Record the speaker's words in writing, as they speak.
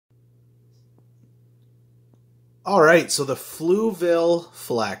All right, so the Fluval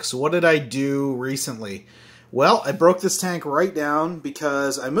Flex. What did I do recently? Well, I broke this tank right down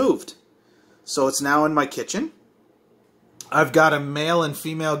because I moved. So it's now in my kitchen. I've got a male and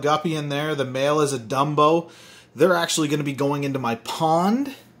female guppy in there. The male is a Dumbo. They're actually going to be going into my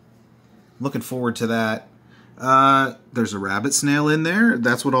pond. Looking forward to that. There's a rabbit snail in there.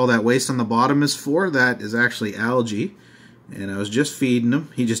 That's what all that waste on the bottom is for. That is actually algae. And I was just feeding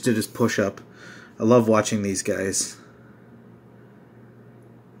him. He just did his push-up. I love watching these guys.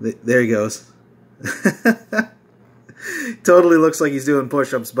 There he goes. Totally looks like he's doing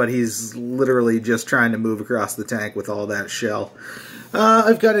push-ups, but he's literally just trying to move across the tank with all that shell.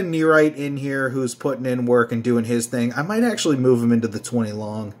 I've got a Nearite in here who's putting in work and doing his thing. I might actually move him into the 20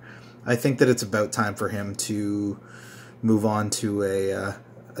 long. I think that it's about time for him to move on to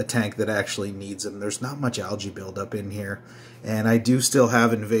a tank that actually needs him. There's not much algae buildup in here. And I do still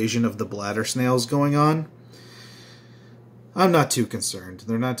have invasion of the bladder snails going on. I'm not too concerned.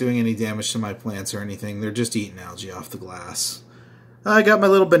 They're not doing any damage to my plants or anything. They're just eating algae off the glass. I got my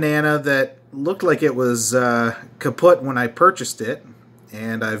little banana that looked like it was kaput when I purchased it,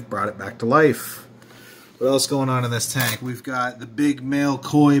 and I've brought it back to life. What else going on in this tank? We've got the big male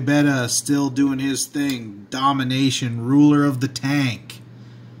koi betta still doing his thing. Domination, ruler of the tank.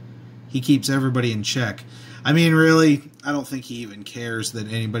 He keeps everybody in check. I mean, really, I don't think he even cares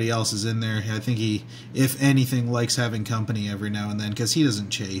that anybody else is in there. I think he, if anything, likes having company every now and then because he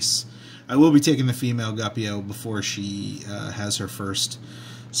doesn't chase. I will be taking the female guppy out before she has her first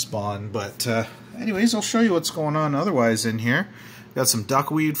spawn. But anyways, I'll show you what's going on otherwise in here. Got some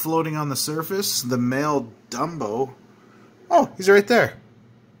duckweed floating on the surface. The male Dumbo. Oh, he's right there.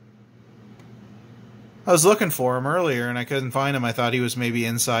 I was looking for him earlier and I couldn't find him. I thought he was maybe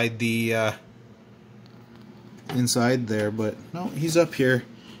inside the inside there, but no, he's up here.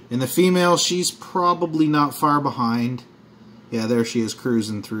 And the female, she's probably not far behind. Yeah, there she is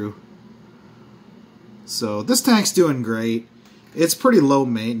cruising through. So this tank's doing great. It's pretty low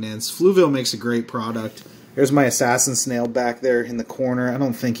maintenance. Fluval makes a great product. There's my assassin snail back there in the corner. I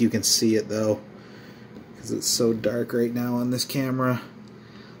don't think you can see it though, because it's so dark right now on this camera.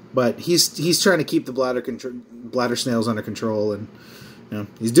 But he's trying to keep the bladder snails under control, and you know,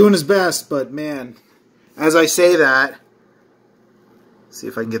 he's doing his best. But man, as I say that, see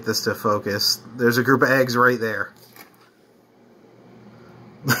if I can get this to focus. There's a group of eggs right there.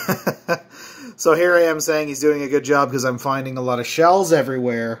 So here I am saying he's doing a good job because I'm finding a lot of shells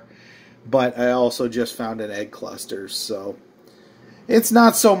everywhere, but I also just found an egg cluster. So it's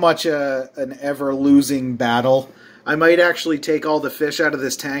not so much an ever-losing battle. I might actually take all the fish out of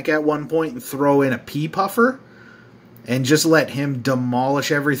this tank at one point and throw in a pea puffer and just let him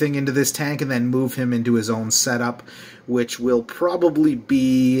demolish everything into this tank and then move him into his own setup, which will probably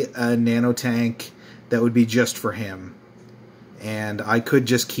be a nano tank that would be just for him. And I could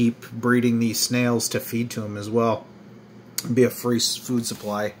just keep breeding these snails to feed to him as well. It'd be a free food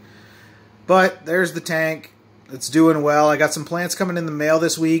supply. But there's the tank. It's doing well. I got some plants coming in the mail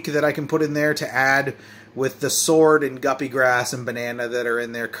this week that I can put in there to add with the sword and guppy grass and banana that are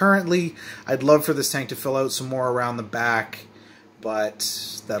in there currently. I'd love for this tank to fill out some more around the back,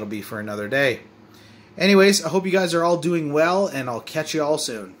 but that'll be for another day. Anyways, I hope you guys are all doing well, and I'll catch you all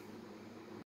soon.